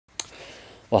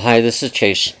Well, hi, this is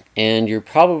Chase, and you're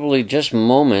probably just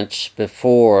moments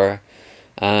before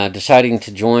deciding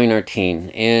to join our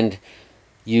team. And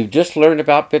you've just learned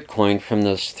about Bitcoin from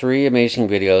those 3 amazing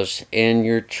videos, and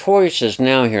your choice is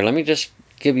now here. Let me just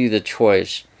give you the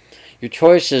choice. Your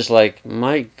choice is like,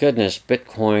 my goodness,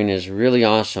 Bitcoin is really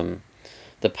awesome.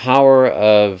 The power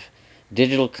of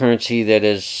digital currency that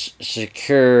is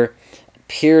secure,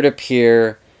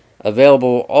 peer-to-peer,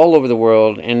 available all over the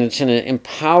world, and it's going to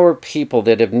empower people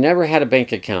that have never had a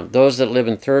bank account, those that live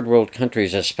in third world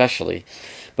countries especially,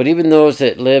 but even those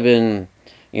that live in,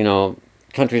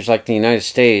 countries like the United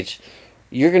States.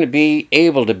 You're going to be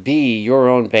able to be your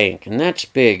own bank, and that's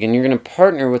big, and you're going to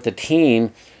partner with a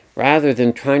team rather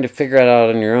than trying to figure it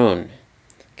out on your own.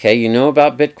 Okay, you know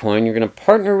about Bitcoin, you're going to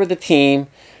partner with a team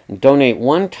and donate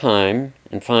one time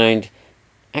and find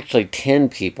actually 10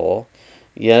 people.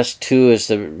 Yes, 2 is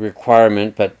the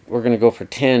requirement, but we're going to go for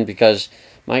 10 because,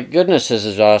 my goodness, this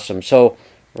is awesome. So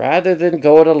rather than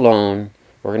go it alone,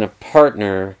 we're going to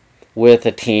partner with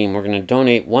a team. We're going to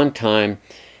donate one time,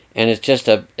 and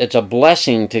it's a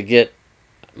blessing to get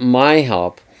my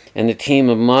help and the team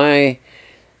of my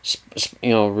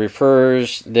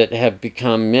referrers that have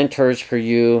become mentors for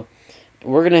you.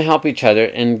 We're going to help each other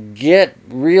and get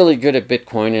really good at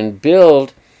Bitcoin and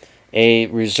build a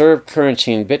reserve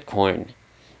currency in Bitcoin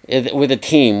with a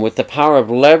team, with the power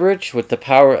of leverage, with the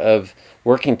power of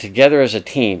working together as a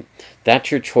team.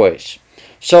 That's your choice.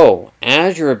 So,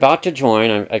 as you're about to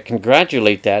join, I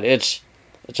congratulate that. It's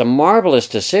a marvelous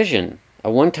decision. A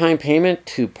one-time payment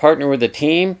to partner with a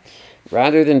team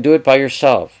rather than do it by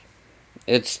yourself.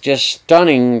 It's just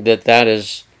stunning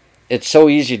it's so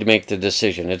easy to make the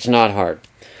decision. It's not hard.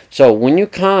 So, when you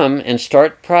come and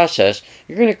start the process,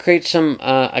 you're going to create some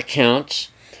accounts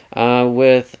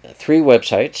with 3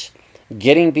 websites,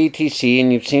 Getting BTC,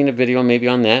 and you've seen a video maybe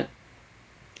on that.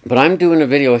 But I'm doing a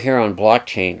video here on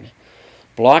blockchain.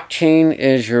 Blockchain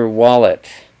is your wallet.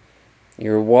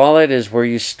 Your wallet is where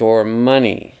you store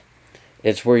money.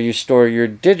 It's where you store your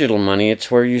digital money. It's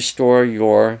where you store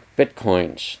your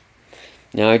Bitcoins.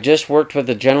 Now, I just worked with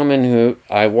a gentleman who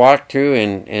I walked through,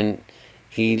 and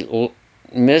he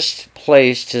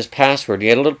misplaced his password. He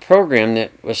had a little program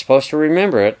that was supposed to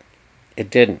remember it. It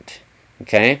didn't.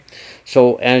 Okay?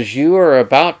 So as you are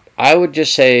about, I would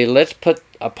just say, let's put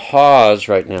a pause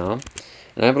right now.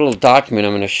 And I have a little document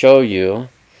I'm going to show you.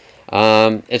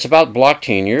 It's about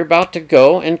blockchain. You're about to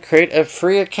go and create a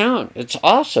free account. It's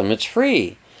awesome. It's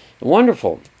free.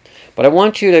 Wonderful. But I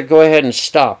want you to go ahead and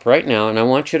stop right now, and I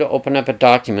want you to open up a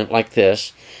document like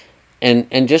this,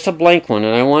 and just a blank one,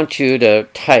 and I want you to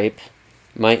type,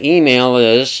 my email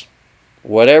is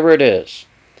whatever it is.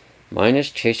 Mine is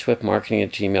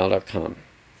chaseswiftmarketing@gmail.com.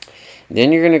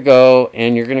 Then you're going to go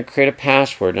and you're going to create a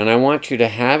password, and I want you to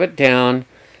have it down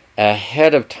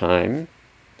ahead of time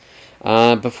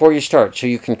before you start so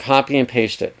you can copy and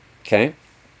paste it. Okay?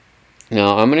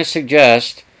 Now I'm going to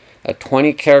suggest a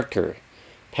 20-character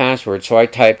password. So I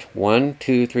typed 1,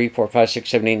 2, 3, 4, 5, 6,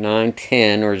 7, 8, 9,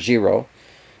 10, or 0.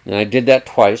 And I did that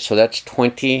twice, so that's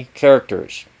 20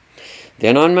 characters.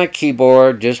 Then on my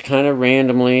keyboard, just kind of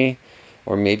randomly,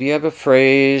 or maybe you have a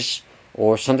phrase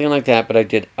or something like that, but I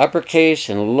did uppercase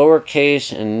and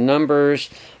lowercase and numbers.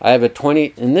 I have a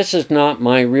 20, and this is not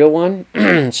my real one,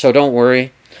 so don't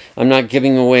worry. I'm not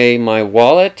giving away my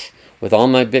wallet with all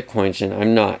my Bitcoins in.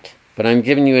 I'm not, but I'm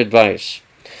giving you advice.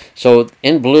 So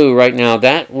in blue right now,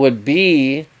 that would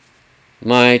be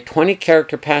my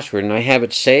 20-character password, and I have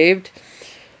it saved.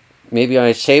 Maybe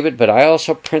I save it, but I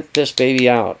also print this baby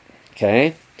out.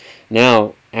 Okay?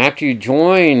 Now, after you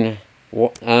join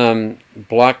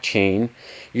blockchain,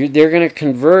 they're going to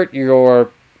convert your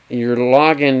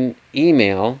login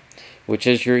email, which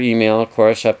is your email, of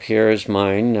course. Up here is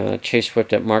mine,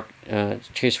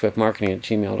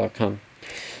 chaseswiftmarketing@gmail.com.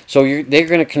 So they're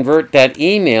going to convert that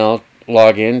email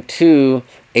login to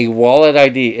a wallet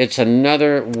ID. It's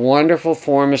another wonderful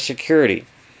form of security.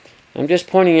 I'm just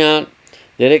pointing out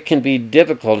that it can be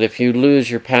difficult if you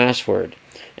lose your password.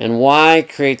 And why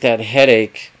create that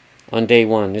headache on day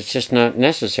one? It's just not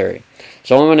necessary.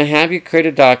 So I'm going to have you create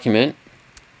a document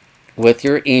with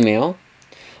your email.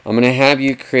 I'm going to have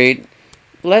you create,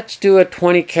 let's do a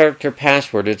 20-character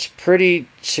password. It's pretty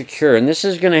secure. And this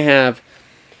is going to have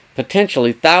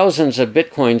potentially thousands of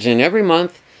Bitcoins in every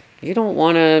month. You don't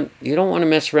want to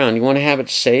mess around. You want to have it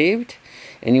saved,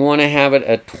 and you want to have it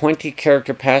a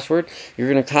 20-character password. You're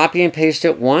going to copy and paste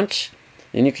it once,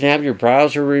 and you can have your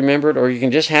browser remember it, or you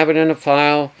can just have it in a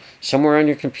file somewhere on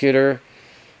your computer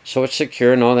so it's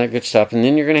secure and all that good stuff. And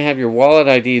then you're going to have your wallet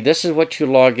ID. This is what you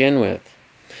log in with.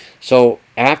 So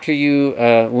after you,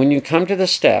 when you come to the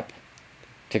step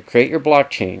to create your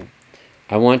blockchain,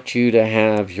 I want you to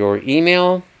have your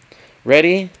email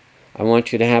ready. I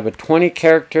want you to have a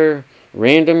 20-character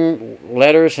random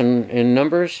letters and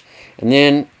numbers. And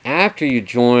then after you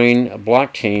join a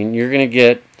blockchain, you're going to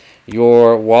get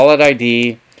your wallet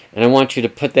ID, and I want you to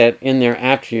put that in there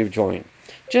after you've joined.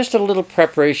 Just a little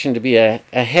preparation to be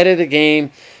ahead of the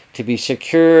game, to be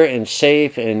secure and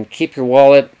safe and keep your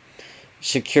wallet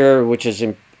secure, which is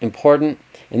important.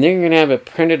 And then you're going to have it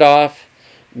printed off.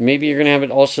 Maybe you're going to have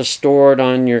it also stored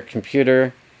on your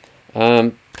computer.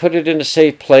 Put it in a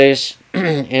safe place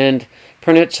and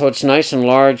print it so it's nice and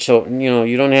large, so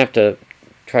you don't have to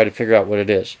try to figure out what it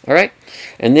is. All right,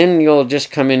 and then you'll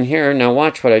just come in here. Now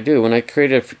watch what I do. When I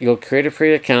you'll create a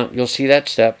free account. You'll see that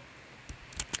step.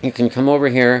 You can come over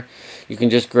here. You can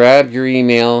just grab your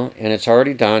email, and it's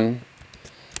already done.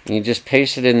 And you just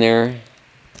paste it in there.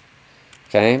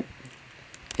 Okay,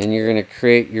 and you're going to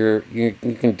create your. You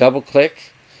can double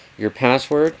click your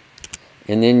password,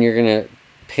 and then you're going to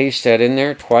paste that in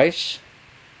there twice.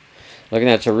 Look at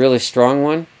that, it's a really strong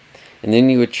one. And then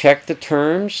you would check the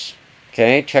terms.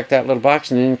 Okay, check that little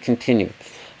box and then continue.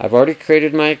 I've already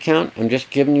created my account. I'm just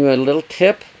giving you a little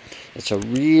tip. It's a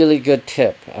really good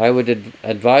tip. I would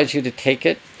advise you to take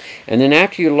it. And then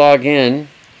after you log in,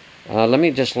 let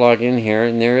me just log in here,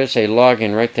 and there is a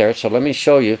login right there. So let me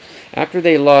show you. After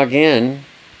they log in,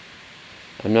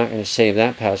 I'm not going to save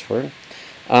that password.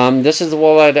 This is the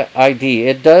wallet ID.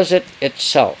 It does it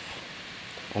itself.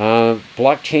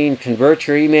 Blockchain converts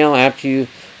your email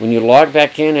when you log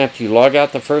back in, after you log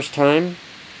out the first time.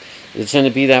 It's going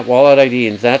to be that wallet ID,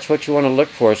 and that's what you want to look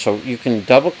for. So you can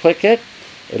double click it.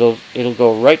 It'll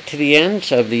go right to the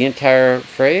ends of the entire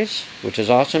phrase, which is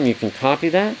awesome. You can copy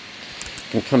that.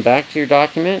 You can come back to your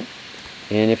document,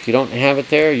 and if you don't have it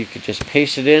there, you could just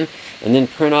paste it in and then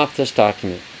print off this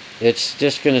document. It's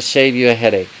just going to save you a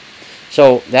headache.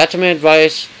 So that's my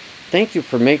advice. Thank you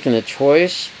for making the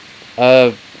choice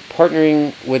of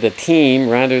partnering with a team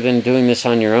rather than doing this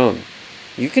on your own.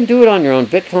 You can do it on your own.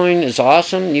 Bitcoin is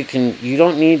awesome. You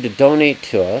don't need to donate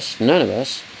to us, none of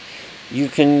us. You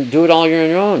can do it all on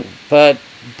your own. But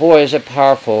boy, is it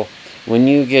powerful when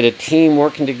you get a team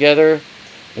working together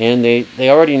and they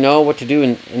already know what to do.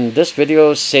 And this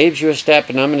video saves you a step,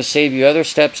 and I'm going to save you other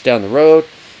steps down the road.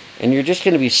 And you're just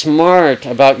going to be smart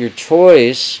about your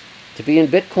choice to be in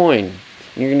Bitcoin.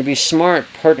 And you're going to be smart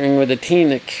partnering with a team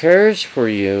that cares for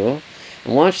you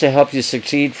and wants to help you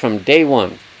succeed from day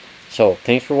one. So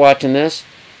thanks for watching this.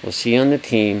 We'll see you on the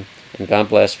team, and God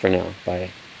bless for now.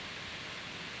 Bye.